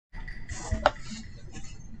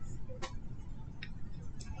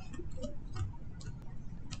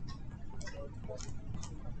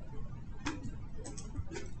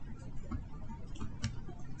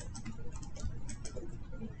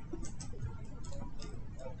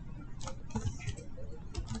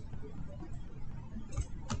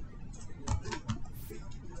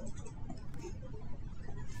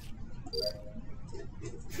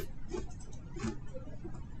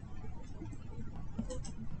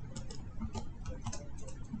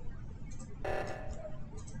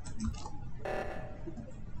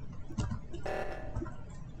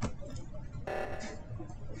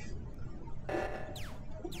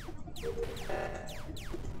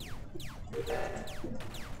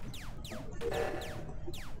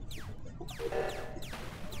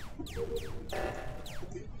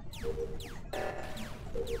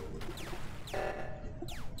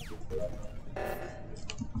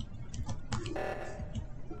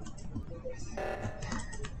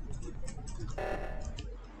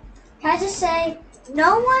Can I just say,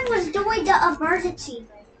 no one was doing the emergency.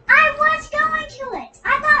 I was going to it.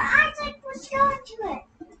 I thought Isaac was going to it.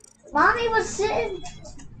 Mommy was sitting,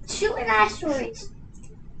 shooting asteroids.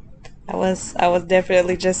 I was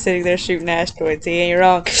definitely just sitting there shooting asteroids. He ain't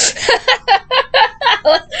wrong. That's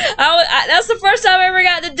the first time I ever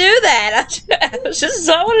got to do that. I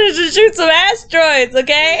wanted to shoot some asteroids.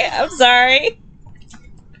 Okay, I'm sorry.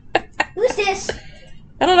 Who's this?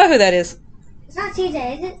 I don't know who that is. It's not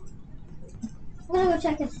TJ, is it? I'm gonna go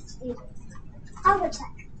check if it's TJ. I'll go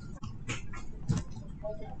check.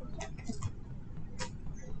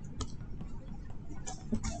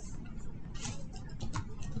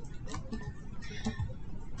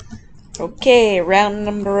 Okay, round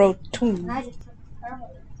number 2.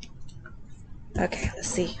 Okay, let's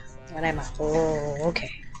see. What am I? Oh,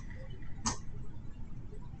 okay.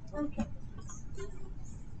 Okay.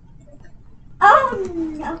 Oh,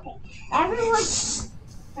 okay. Everyone.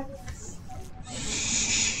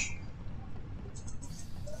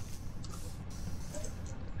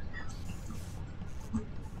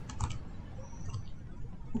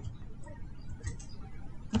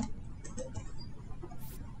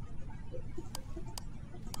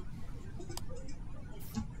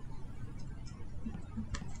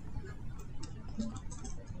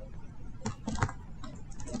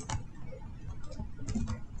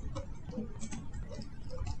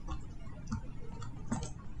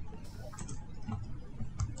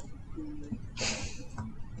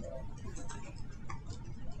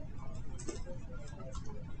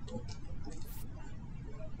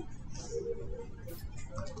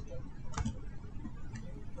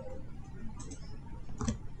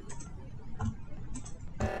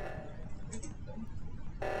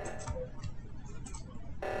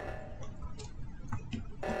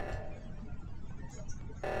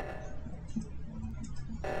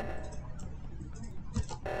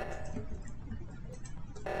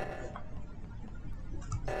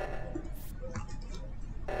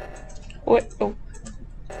 What? Oh.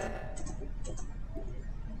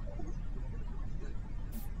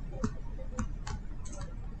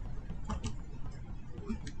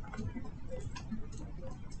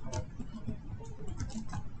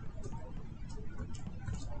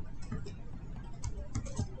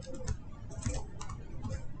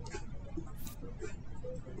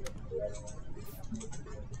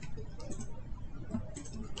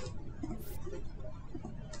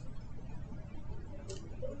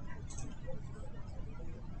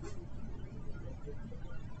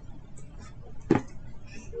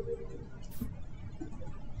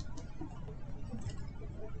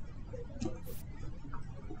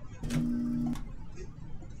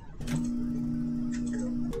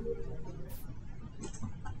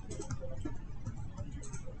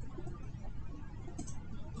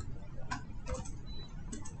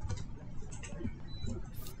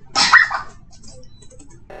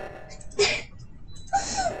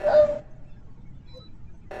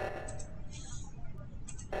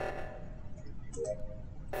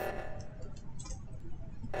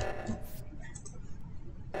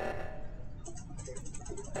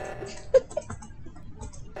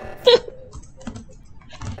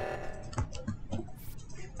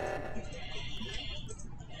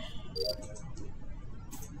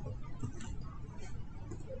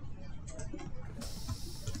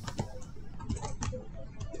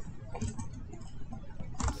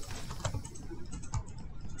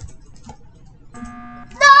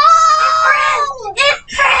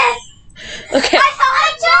 Okay.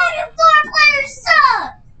 I told you 4 players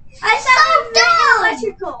suck! I saw him vent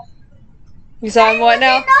electrical. You saw him what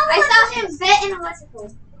now? I saw him vent in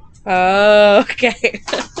electrical. Oh, okay.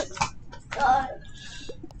 God.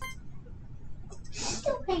 I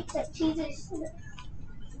still hate that Jesus.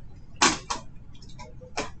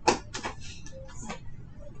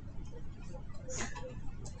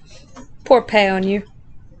 Poor pay on you.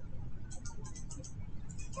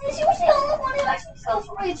 She was the only one who actually fell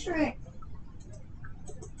for my trick.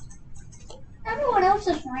 Everyone else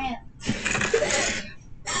just ran. I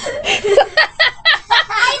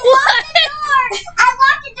locked the door! I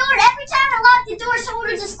locked the door! Every time I locked the door, someone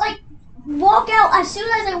would just like walk out as soon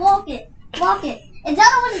as I walk it. And the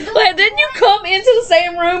other one's doing Wait, didn't you come into the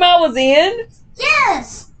same room I was in?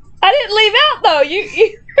 Yes! I didn't leave out though. You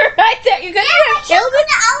were right there. You couldn't have killed it.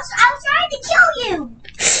 I was trying to kill you!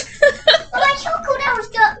 But my kill cooldown was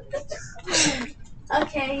good.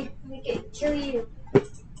 Okay, we can kill you. We're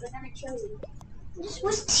gonna kill you. This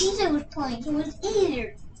was Teaser was playing. It was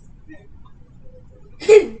easier.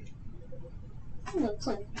 I'm gonna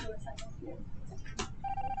play.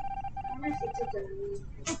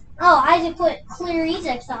 Oh, I just put clear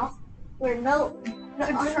ejects off. Or no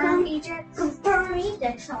confirm ejects. Confirm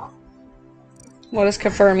ejects off. What is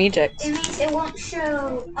confirm ejects? It means it won't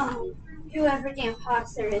show whoever the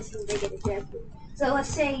imposter is when they get ejected. So let's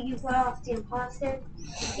say you put off the imposter,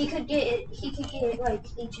 he could get like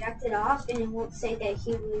ejected off, and it won't say that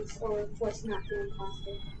he was or was not the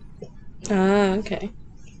imposter. Ah, okay.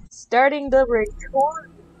 Starting the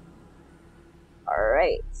record.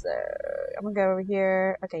 Alright, so I'm gonna go over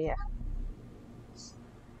here. Okay, yeah.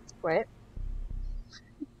 Wait.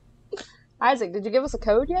 Isaac, did you give us a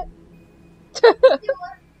code yet?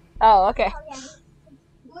 Oh, okay. Oh, yeah.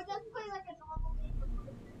 We're just playing like a normal game.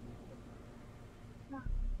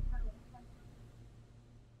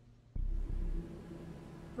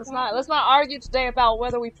 Let's not argue today about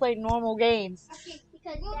whether we played normal games. Okay,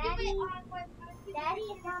 because Daddy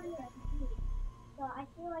is not here. So I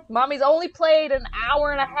feel like Mommy's only played an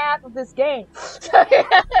hour and a half of this game. I'll tell you.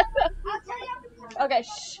 Okay,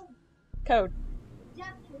 shh. Code.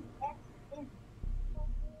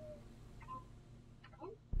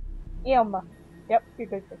 Yum. Yep, you're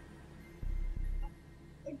good.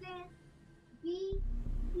 Is it B?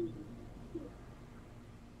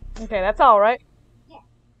 Okay, that's all right. Yeah.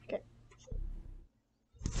 Okay.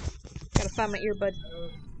 Gotta find my earbud. You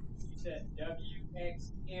said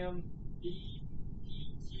WXMBPQ?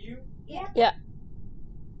 Yeah. Yeah. Is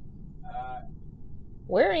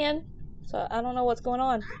We're in, so I don't know what's going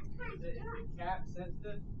on. it cap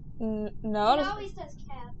sensitive? No. It always does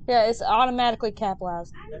cap. Yeah, it's automatically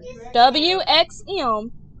capitalized.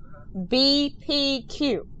 WXMBPQ?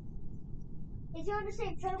 WXMBPQ. Is he on the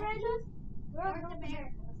same program as us? We're on North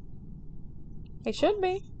America. It should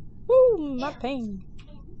be. Woo, my pain.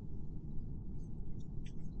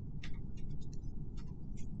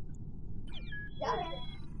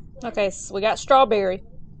 Okay, so we got strawberry.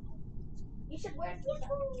 You should wear this.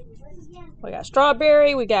 We got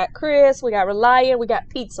strawberry, we got Chris, we got Reliant, we got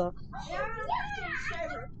pizza.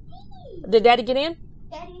 Did Daddy get in?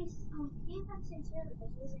 Daddy's he's on the same server, but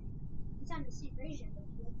he's on the same region.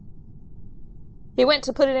 He went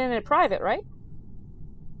to put it in private, right?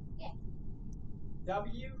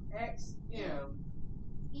 WXM.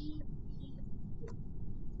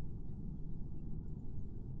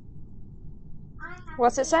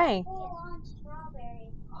 What's it saying?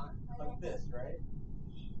 Like this, right?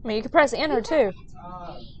 I mean, you can press enter too.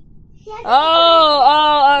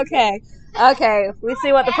 Oh, okay. Okay, we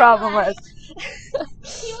see what the problem was.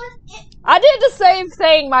 I did the same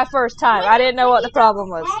thing my first time. I didn't know what the problem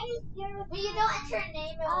was. When you don't enter a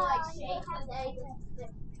name, it will like shake.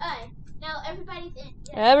 Alright, now everybody's in.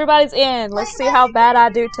 Everybody's in. Let's see how bad I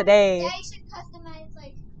do today. Yeah, you should customize,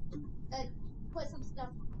 like, put some stuff.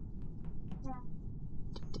 Yeah.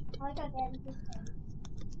 I like how Daddy's just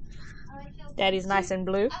Daddy's nice and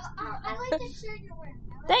blue. I like the shirt you're wearing.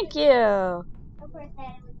 Thank you. Of course,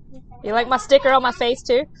 Daddy would do that. You like my sticker on my face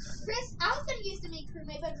too? Chris, I was gonna use the main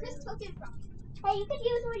crewmate, but Chris took it from me. Hey, you can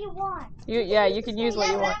use what you want. Yeah, you can use what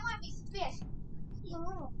you Yeah, want. but I want these fish.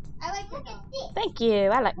 I like your dog. Thank you.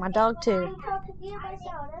 I like my dog too.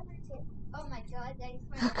 Oh my god, Daddy's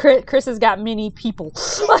Chris has got many people.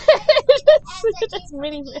 Just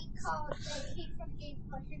many.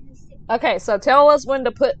 Okay, so tell us when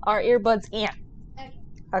to put our earbuds in.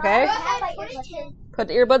 Okay? Put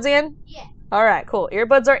the earbuds in? Yeah. Alright, cool.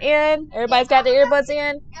 Earbuds are in. Everybody's got the earbuds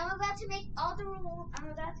in. I'm about to make all the rules. I'm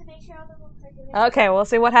about to make sure all the rules are good. Okay, we'll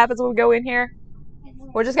see what happens when we go in here.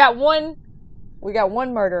 We just got one. We got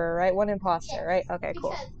one murderer, right? One imposter, right? Okay,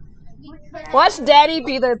 cool. Watch Daddy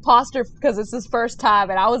be the imposter because it's his first time,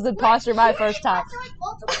 and I was the imposter my first time.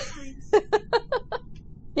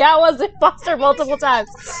 Yeah, I was the imposter multiple times.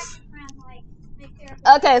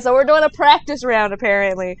 Okay, so we're doing a practice round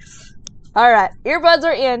apparently. Alright, earbuds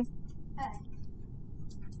are in.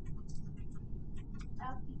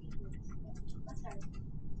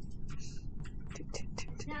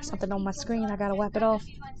 There's something on my screen, I gotta wipe it off.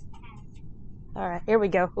 Alright, here we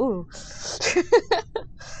go. Ooh.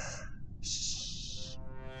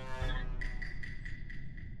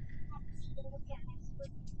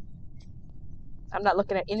 I'm not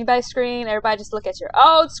looking at anybody's screen. Everybody just look at your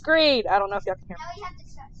own screen. I don't know if y'all can hear me. Now we have to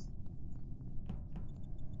start.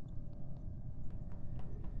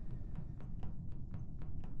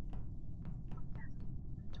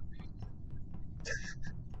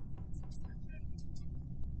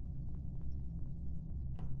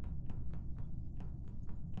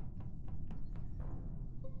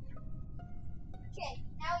 Okay,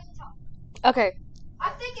 now we can talk. Okay.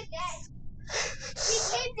 I'm thinking that he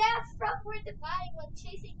came down from where the body was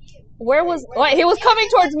chasing you. Where was? Wait, he was coming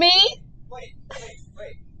towards me. Wait.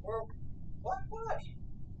 What body?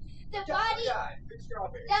 The body.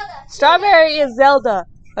 Zelda. Strawberry is Zelda.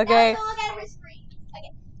 Okay. Now, so look at her screen.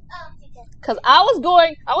 Okay. Cause I was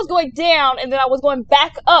going down, and then I was going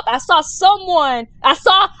back up. I saw someone. I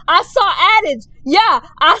saw Adage. Yeah,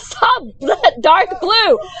 I saw dark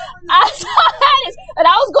blue. I saw Adage, and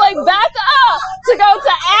I was going back up to go to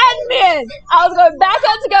admin. I was going back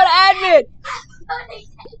up to go to admin.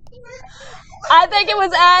 I think it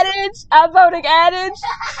was Adage. I'm voting Adage.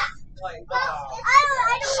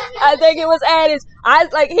 I think it was Adage.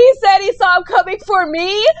 He said he saw him coming for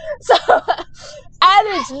me. So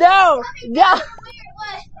Adage, no.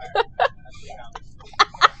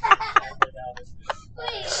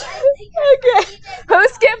 Okay. Who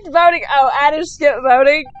skipped voting? Oh, Adage skipped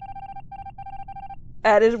voting.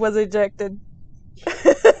 Adage was ejected.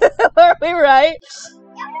 Are we right?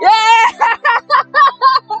 Yeah!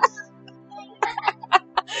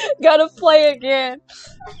 Gotta play again.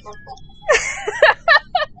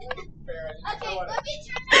 Okay, let me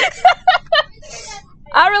turn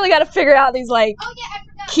I really gotta figure out these I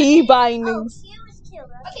forgot. key bindings. Q is kill.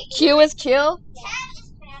 Okay, Q is kill. Tab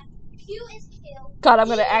is tap. Q is kill. God, I'm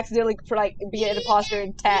gonna accidentally be an imposter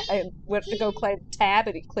and went to go claim tab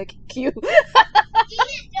and click Q. D and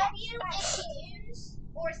W is use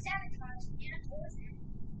or sabotage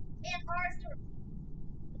and R is to.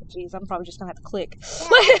 Jeez, I'm probably just gonna have to click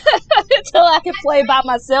until I can play by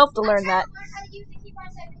myself to learn that.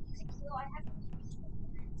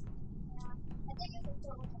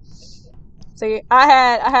 See, I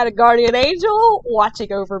had a guardian angel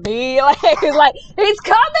watching over me. He's like, he's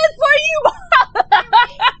coming for you.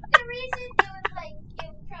 The reason it was like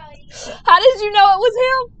it probably. How did you know it was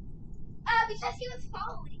him? Because he was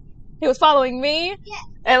following. He was following me. Yeah.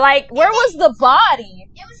 And where was the body?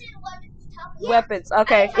 It was in weapons. Top Weapons.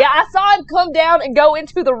 Okay. Yeah, I saw him come down and go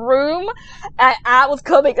into the room. I was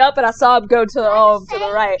coming up and I saw him go to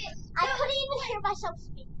the right. I couldn't even hear myself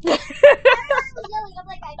speak. I was yelling. I'm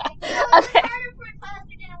like, it was Okay. harder for imposter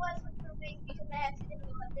than it was for me because I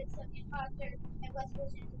accidentally left some imposter and West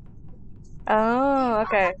vision. Oh,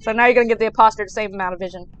 okay. So now you're gonna give the imposter the same amount of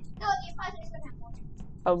vision. No, the imposter is gonna have more.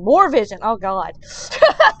 Oh, more vision. Oh God.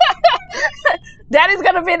 Daddy's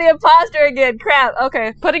gonna be the imposter again. Crap.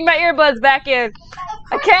 Okay, putting my earbuds back in.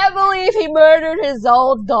 I can't believe he murdered his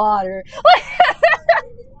own daughter.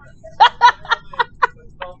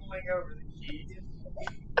 Stumbling over the keys,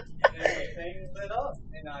 and everything lit up,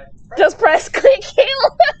 and I Just press click kill.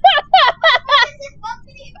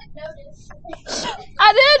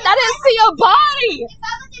 I didn't see a body. If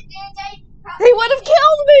I was in there, Daddy probably. He would have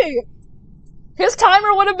killed me. His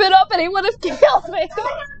timer would have been up and he would have killed me.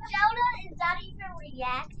 Zelda is not even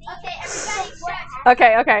reacting. Okay,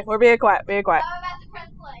 everybody, Okay, we're being quiet, I'm about to press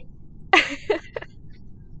play.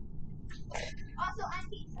 Also, I'm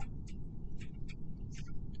pizza.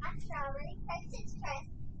 I'm strawberry. Press.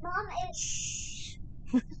 Mom is.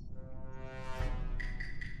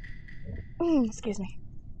 Excuse me.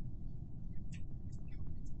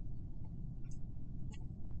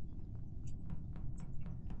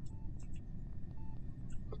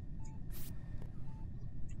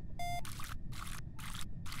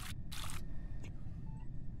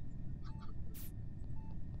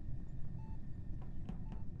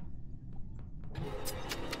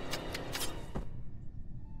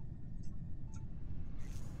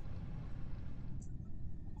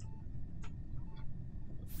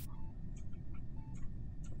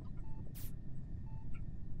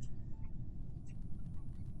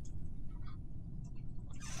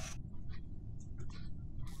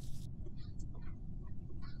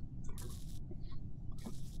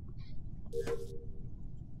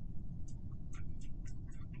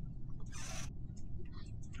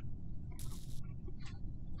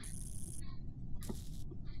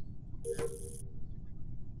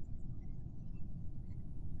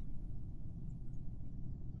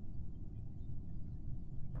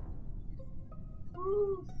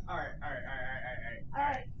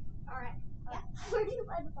 Alright. Where do you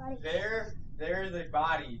find the body? There's a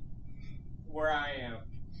body where I am.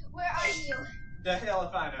 Where are you? The hell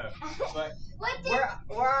if I know. But What did?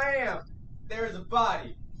 where I am, there is a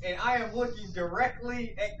body, and I am looking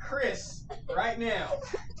directly at Chris right now.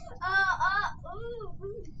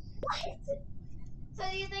 What? So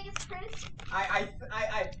do you think it's Chris? I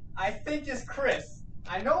think it's Chris.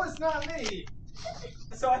 I know it's not me,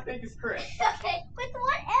 so I think it's Chris. Okay. With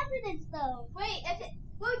what evidence though? Wait,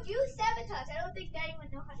 well, you sabotage. I don't think Daddy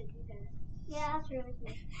would know how to do that. Yeah, that's really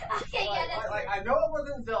cute. Okay, yeah, that's like I know it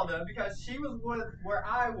wasn't Zelda because she was where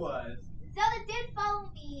I was. Zelda did follow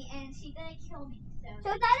me, and she didn't kill me.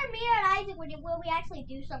 So it's either me or Isaac will we actually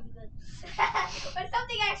do something good. But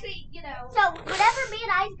something actually, you know. So whatever me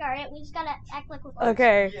and Isaac are, we just gotta act like we're close.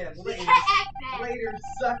 Okay. Yeah, We gotta act bad. later,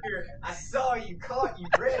 sucker. I saw you, caught you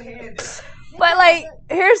red-handed. But like,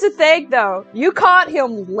 here's the thing though. You caught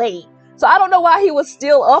him late. So I don't know why he was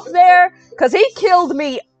still up there. Cause he killed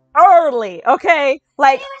me early, okay?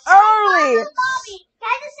 Like, early. Mommy, can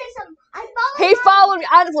I just say something? I followed He followed me.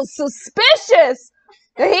 I was suspicious.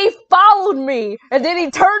 And he followed me. And then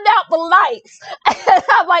he turned out the lights. And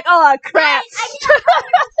I'm like, oh crap.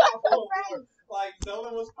 Like Zelda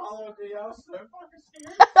was following me. I was so fucking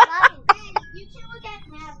scared. You can look at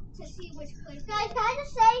map to see which cliff. Guys, can I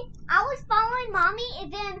just say, I was following Mommy,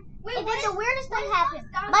 and then the weirdest thing happened.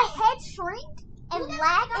 My head shrinked and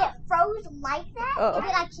lagged. It froze like that, and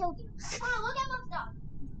then I killed you. Oh, look at Mom's dog.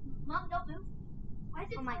 Mom, don't move. Why is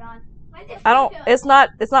it? Oh my god. Why is it? I don't,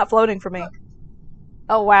 it's not floating for me.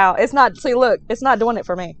 Oh wow. It's not, see look, it's not doing it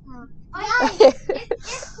for me. Oh, yeah.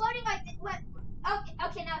 It's floating like what?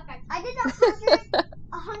 Okay, now it's back. I did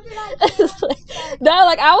 100 No,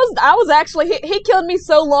 like I was actually, he killed me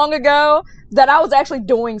so long ago that I was actually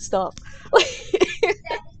doing stuff.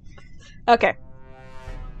 Okay.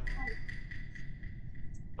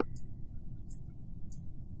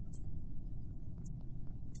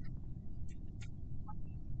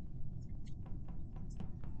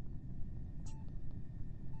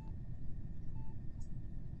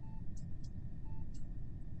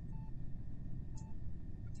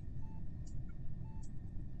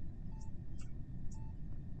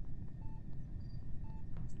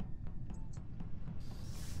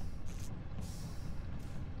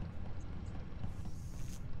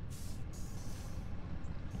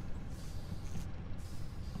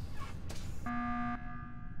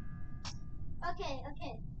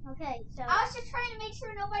 Okay, so I was just trying to make sure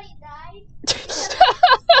nobody died.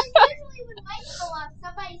 Usually when lights go off,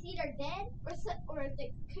 somebody's either dead or the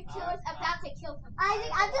killer's about to kill somebody.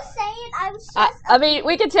 I'm just saying, I was just. I mean,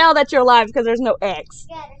 we can tell that you're alive because there's no X.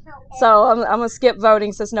 Yeah, there's no X. So I'm gonna skip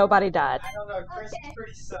voting since nobody died. I don't know. Chris is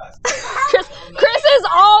pretty sus. Chris is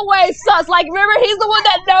always sus. Like, remember, he's the one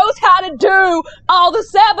that knows how to do all the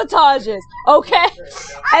sabotages. Okay?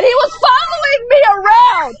 And he was following me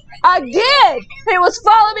around again. He was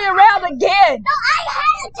following me around again. No, I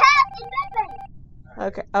had a tap in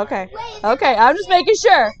Pepe. Okay. Okay, I'm just making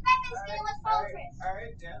sure. Let's follow Chris.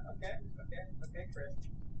 Alright, yeah, okay, Chris.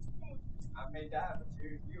 I may die, but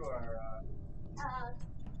you are,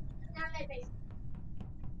 Down my base.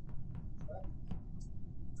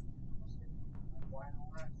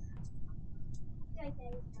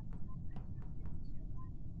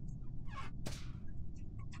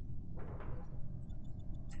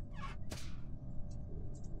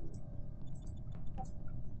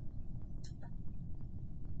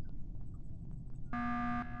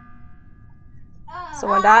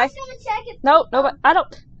 Someone die? I was gonna check if. No, nobody. I don't.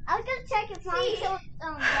 I was gonna check if Mommy killed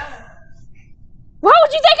Zelda. Why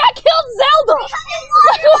would you think I killed Zelda?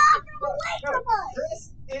 No,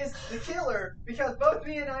 Chris is the killer because both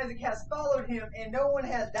me and Isaac has followed him and no one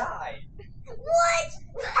has died. What?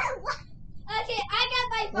 Okay, I got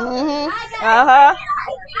my vote. Mm-hmm. I got Uh-huh. my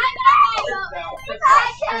vote.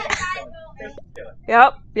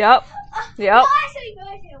 Yep. No, actually,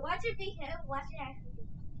 watch it be him. Watch it actually be him.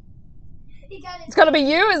 He got it. It's gonna be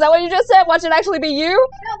you? Is that what you just said? Watch it actually be you?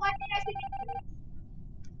 No, watch it actually be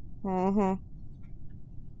him. Mm-hmm.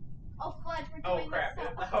 Oh, fudge, we're Oh doing crap. this.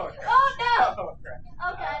 Oh, Oh, crap. no. Oh crap.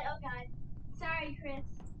 Oh, God. Sorry, Chris.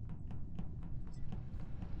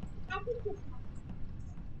 I think this one.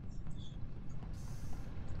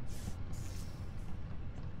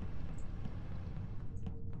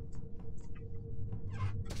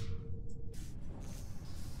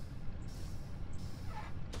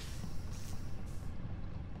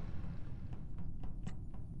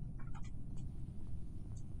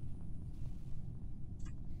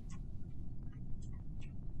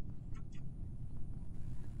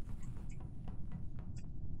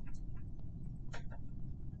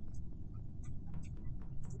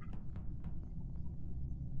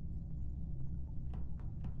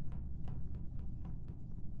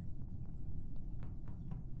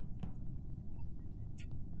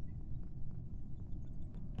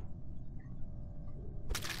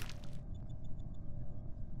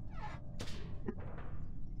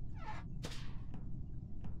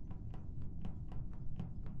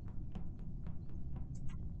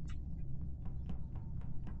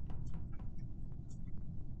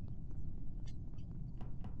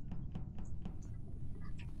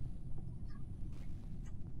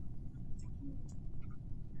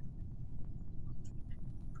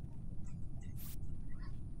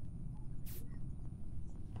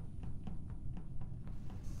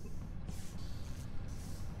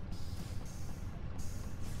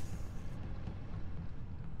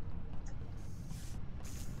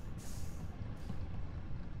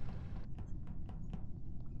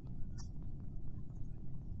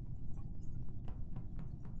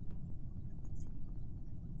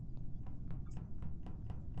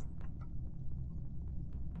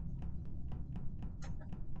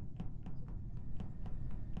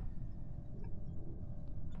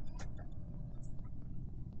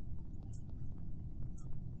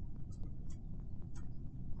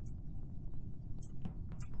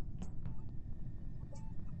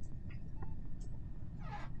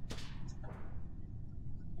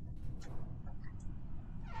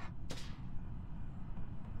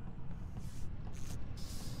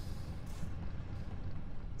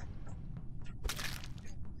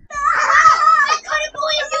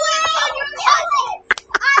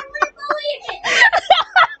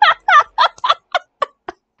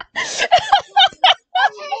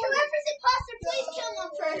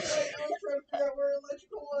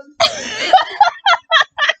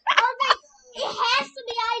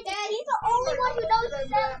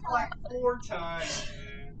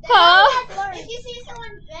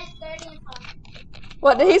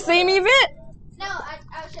 What, did he see me vent? No, I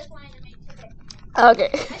was just wanting to make sure. Okay.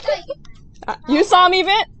 I thought you. You saw me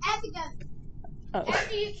vent? After Oh.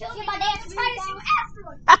 After you killed me, my I dad tried to shoot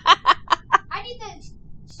afterwards. I need to.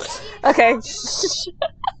 Okay. Can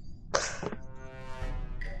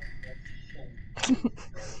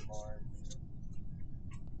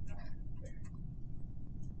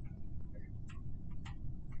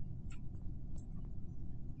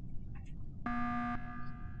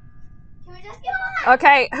we just get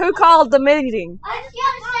Okay, who called the meeting? I was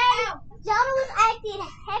gonna say, Donna was acting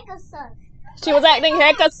hecka sus. She was acting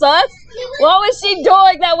hecka sus? What was she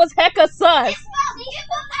doing that was hecka sus?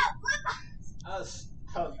 I was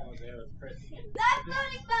gonna say it was Christian.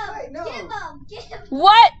 Wait, no. Give him.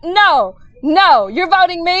 What? No. No. You're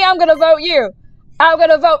voting me, I'm gonna vote you. I'm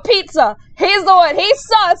gonna vote Pizza. He's the one. He's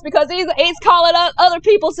sus because he's calling other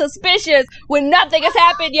people suspicious when nothing has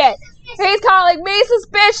happened yet. He's calling me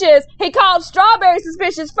suspicious. He called Strawberry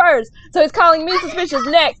suspicious first, so he's calling me suspicious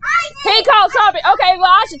next. He called Strawberry. Okay,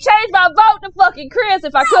 well I should change my vote to fucking Chris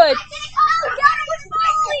if I could.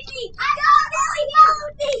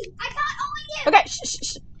 Okay,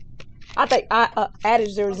 shh. I think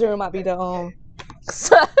Adage 00 might be the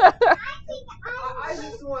I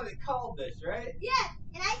just the one that called this, right? Yeah,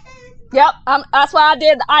 and I said it's Yep, that's why I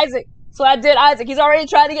did Isaac. So I did Isaac. He's already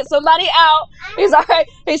trying to get somebody out. He's alreght.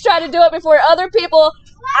 He's trying to do it before other people.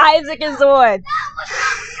 Isaac is the one.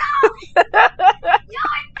 You're dead,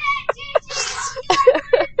 Gigi.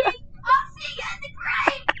 I'll see you in the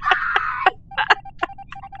grave.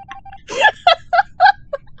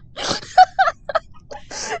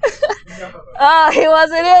 No. He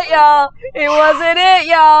wasn't it, y'all. He wasn't it,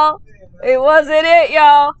 y'all. It wasn't it,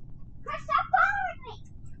 y'all. Chris, stop following me.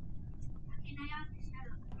 Okay, now y'all can shut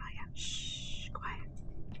up. Shh, quiet.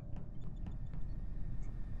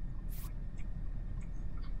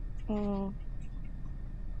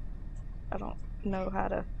 I don't know how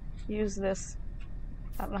to use this.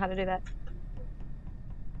 I don't know how to do that.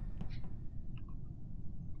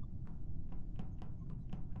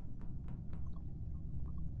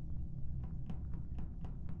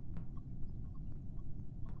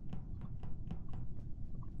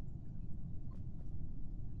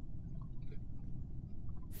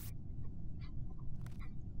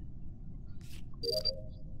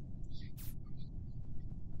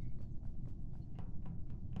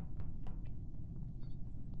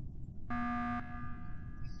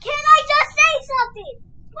 Can I just say something?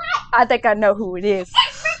 What? I think I know who it is.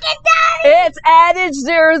 It's freaking Daddy! It's Adage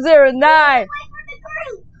 009. Wait for the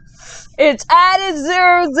group! It's Adage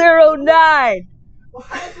 009. What?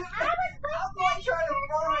 I was like trying to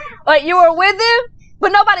find. Like, you were with him,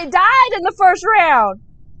 but nobody died in the first round.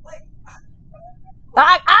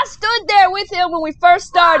 I stood there with him when we first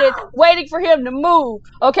started, waiting for him to move.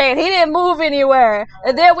 Okay, and he didn't move anywhere.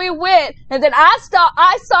 And then we went, and then I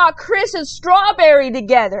saw Chris and Strawberry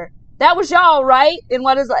together. That was y'all, right? In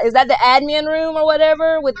what is that the admin room or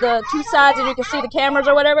whatever, with the two sides and you can see the cameras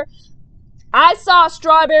or whatever? I saw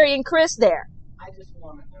Strawberry and Chris there. I just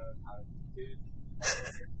want to know how to do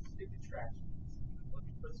stupid trash. Let me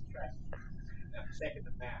put some trash I'm checking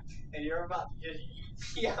the map. And you're about to just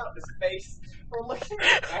pee out into space for looking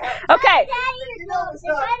at the map. Okay. You know it's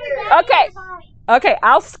not fair. Okay. Okay,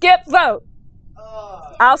 I'll skip vote.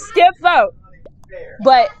 I'll skip vote. Fair.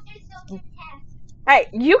 But, hey,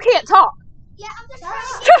 you can't talk. Yeah, I'm just trying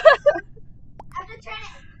to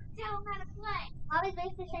tell him how to play. Mommy's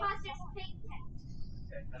making the same.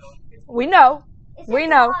 We know. We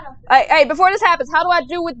know. Hey, before this happens, how do I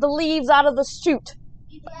do with the leaves out of the chute?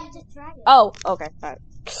 You just drag it. Oh, okay. All right.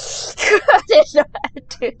 I didn't know how to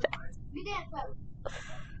do that. You didn't vote.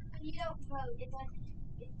 You don't vote.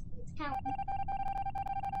 It's counting.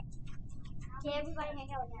 Okay, everybody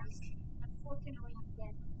hang out now. Unfortunately,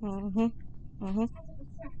 yes.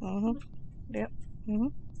 Yep.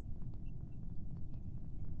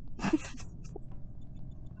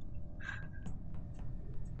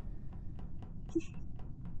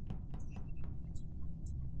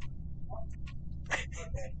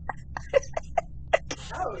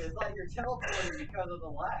 No, it's like you're teleporting because of the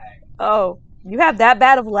lag. Oh, you have that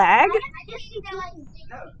bad of lag? I just think that like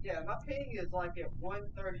No, yeah, my ping is like at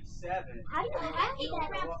 137. How do you know? I think It'll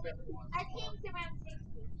around go up every once I in a while. think around 60,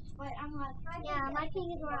 but I'm like Yeah, my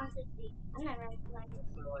ping is around 60. I'm not around 60.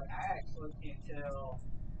 So like, I actually can't tell.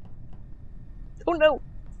 Oh no.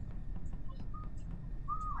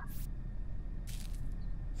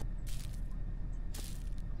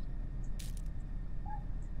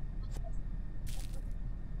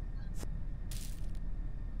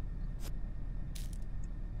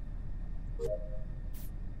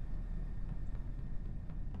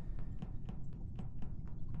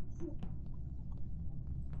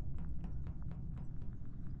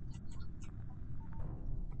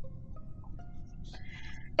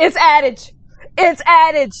 It's adage. It's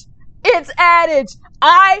adage. It's adage.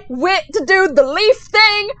 I went to do the leaf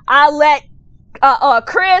thing. I let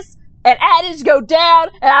Chris and adage go down,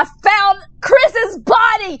 and I found Chris's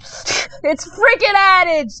body. It's freaking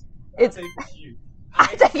adage. It's. I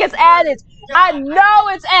think it's adage. I know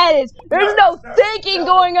it's adage. There's no thinking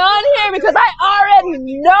going on here because I already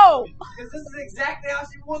know. Because this is exactly how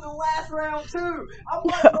she won the last round too. I'm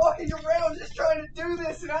like walking around just trying to do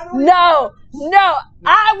this, and I don't. No.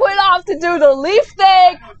 I went off to do the leaf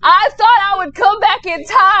thing. I thought I would come back in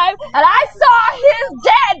time, and I saw his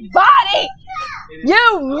dead body.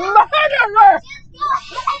 You murderer!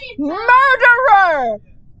 Murderer!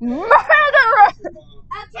 Murderer!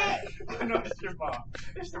 Okay. No, it's your mom.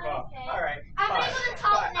 It's your mom. Okay. All right. I'm fine, able to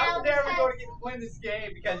talk fine. now I'm never because- going to get to win this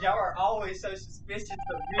game because y'all are always so suspicious of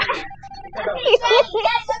me. Guys, let me tell you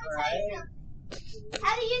something.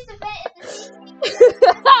 How to use the vent is the same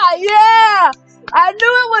thing. Yeah! I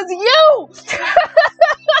knew it was you!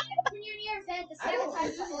 When you're near a vent, the I don't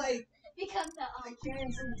sabotage feel button like becomes the I can't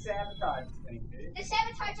even sabotage this thing, dude. The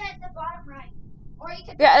sabotage at the bottom right. Or you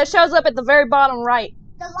could Yeah, it shows up at the very bottom right.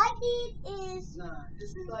 the lightning is Nah,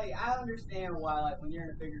 this is like I understand why like when you're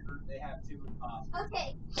in a bigger group they have two imposters.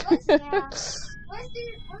 okay. Let's let's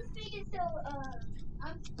make it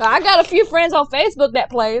so I got a few friends on Facebook that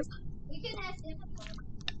plays. we can ask them.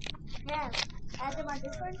 Yeah. Add them on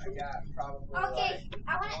Discord. I got probably Okay, like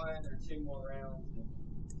I wanna- 1 or 2 more rounds.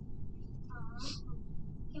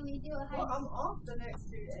 Can we do a hide Well, and I'm off the next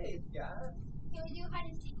 2 days, guys. Can we do hide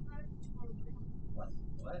and seek mode?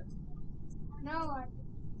 What? No.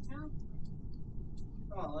 No.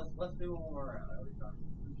 Come on, let's do one more round. That'll be fun.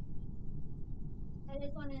 I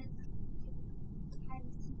just wanna hide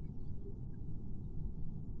and seek.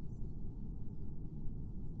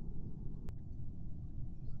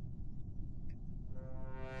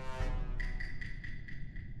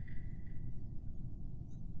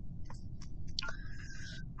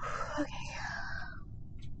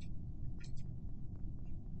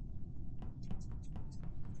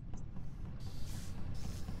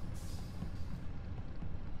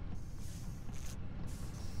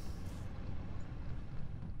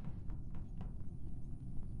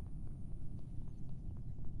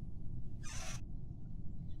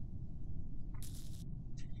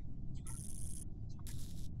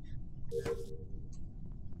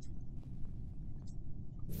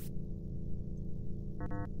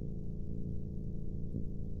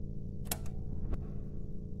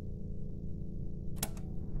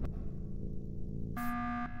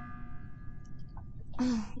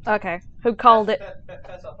 Okay, who called it?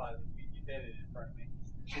 That's all fine. You did it in front of me.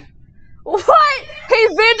 What? He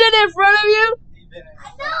vented in front of you? He did it.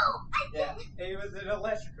 No, Yeah, he was in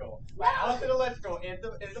electrical. Like, I was in electrical in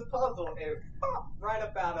the puzzle and right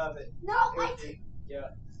up out of it. No, Yeah.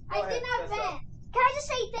 I did not vent. Can I just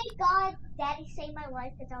say thank God Daddy saved my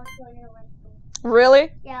life because I was going to electrical. Really?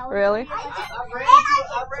 Yeah. Really? I ran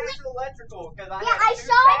into electrical because I Yeah, had I two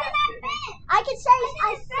saw past it. it. I can say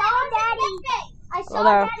I saw Daddy. I saw Well,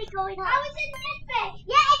 no. Daddy going up. I was in medbay.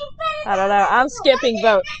 Yeah, and you fed I don't know. I'm skipping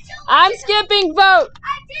vote. I'm skipping vote.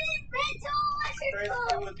 I didn't vent to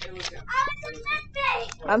electrical. It was him. I was in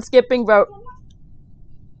medbay. I'm skipping vote.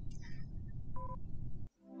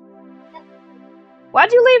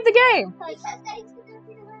 Why'd you leave the game? He said that he's going to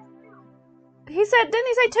be the last round. He said, didn't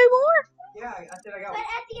he say 2 more? Yeah, I said I got. But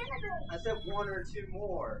at the end of it, I said 1 or 2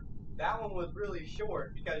 more. That one was really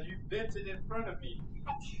short because you vented in front of me.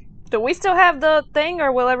 Do we still have the thing,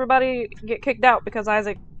 or will everybody get kicked out because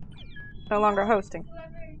Isaac no longer hosting?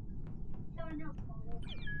 someone else got it.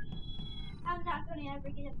 I'm not going to ever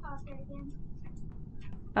get a poster again.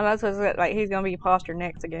 Oh, that's what, like he's gonna be imposter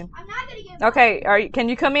next again. I'm not going to get. Okay, can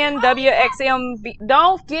you come in? WXM.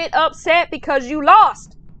 Don't get upset because you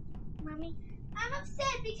lost. Mommy, I'm upset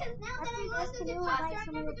because now that I lost the imposter,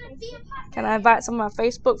 I'm never going to be imposter. Can I invite some of my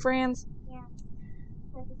Facebook friends? Yeah.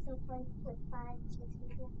 Because it's so fun with 5, 6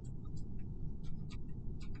 people.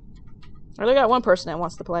 I only got one person that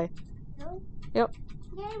wants to play. Really? Yep.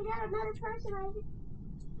 Yeah, you got another person.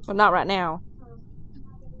 Well, not right now.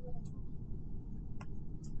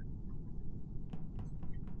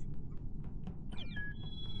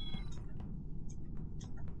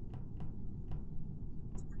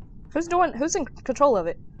 Who's in control of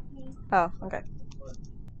it? Me. Oh, okay.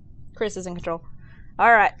 Chris is in control.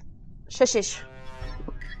 Alright. Shush.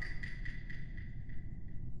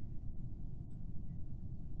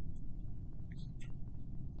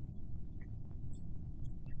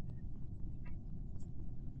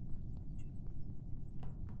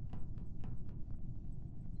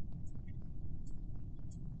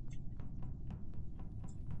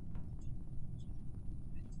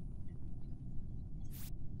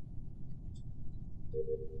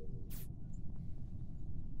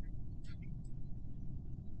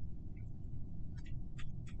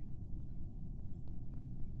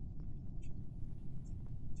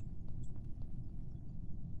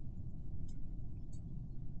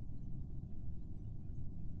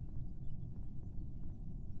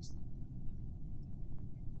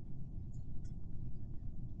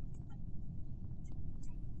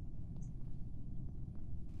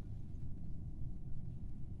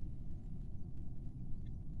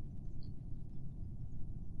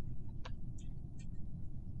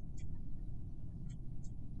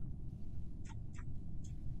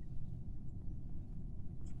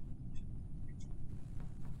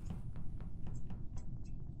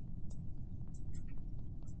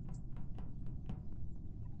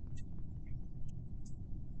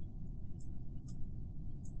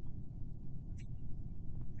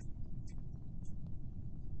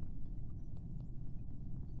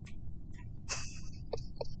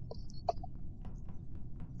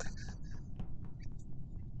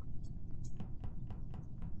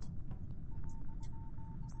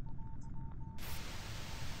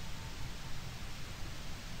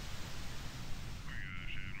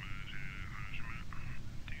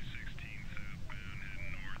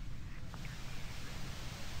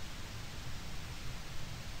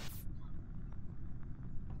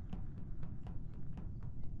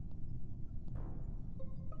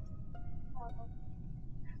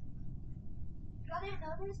 didn't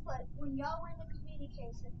know this, but when y'all went to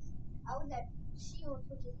communications, I was at Shields,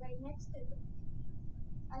 which is right next to them.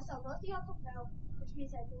 I saw both of y'all come out, which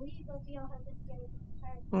means I believe both of y'all have been together the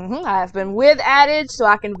entire time. I have been with Adage, so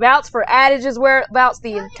I can vouch for Adage's whereabouts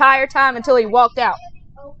the entire time until he walked out.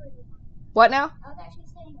 What now? I was actually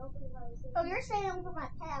standing over the bar. Oh, you're standing over my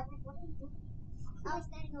tab. What are you doing? I was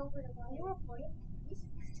standing over the bar. You were recording?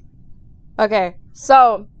 Okay,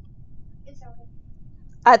 so It's over.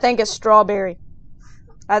 I think it's strawberry.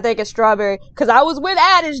 I think it's strawberry. Because I was with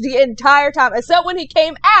Adage the entire time. Except when he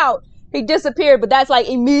came out, he disappeared. But that's like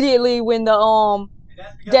immediately when the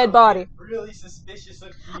dead body. Really suspicious of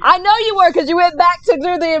you. I know you were, because you went back to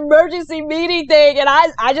do the emergency meeting thing, and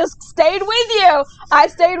I just stayed with you. I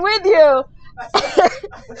stayed with you.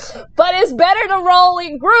 But it's better to roll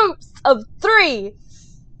in groups of 3.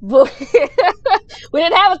 We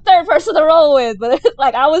didn't have a third person to roll with, but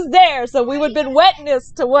like I was there, so we would have been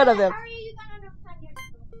witness to one of them. How are you gonna defend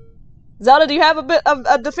yourself? Zelda, do you have a bit of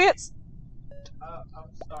a defense? I'm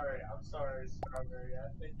sorry, Strawberry. I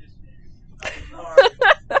think it's you.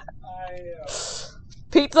 I'm sorry.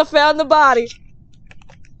 Pizza found the body.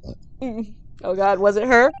 Oh God, was it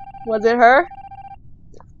her? Was it her?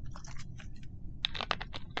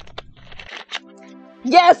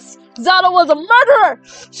 Yes! Zelda was a murderer!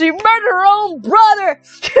 She murdered her own brother!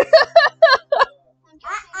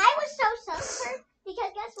 I was so sus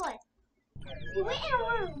because guess what? We went in a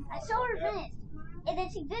room. I saw her vent, and then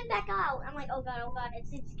she vent back out. I'm like, oh god, and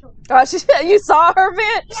she killed me. Oh, you saw her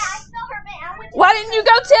vent? Yeah, I saw her vent. Why didn't you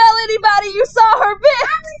go tell anybody you saw her vent?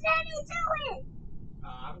 I was standing to it.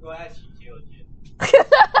 I'm glad she killed you.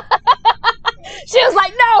 She was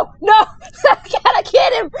like, no, I gotta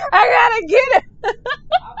get him.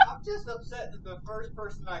 I'm just upset that the first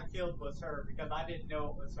person I killed was her because I didn't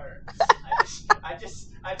know it was her. I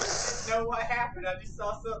just didn't know what happened. I just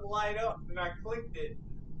saw something light up and I clicked it.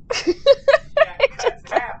 Yeah, it cuts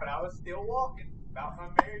in half, and I was still walking about my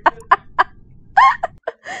married business.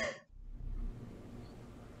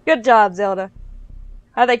 Good job, Zelda.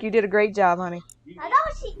 I think you did a great job, honey.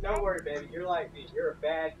 Don't worry, baby. You're like me. You're a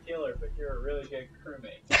bad killer, but you're a really good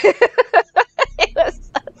crewmate.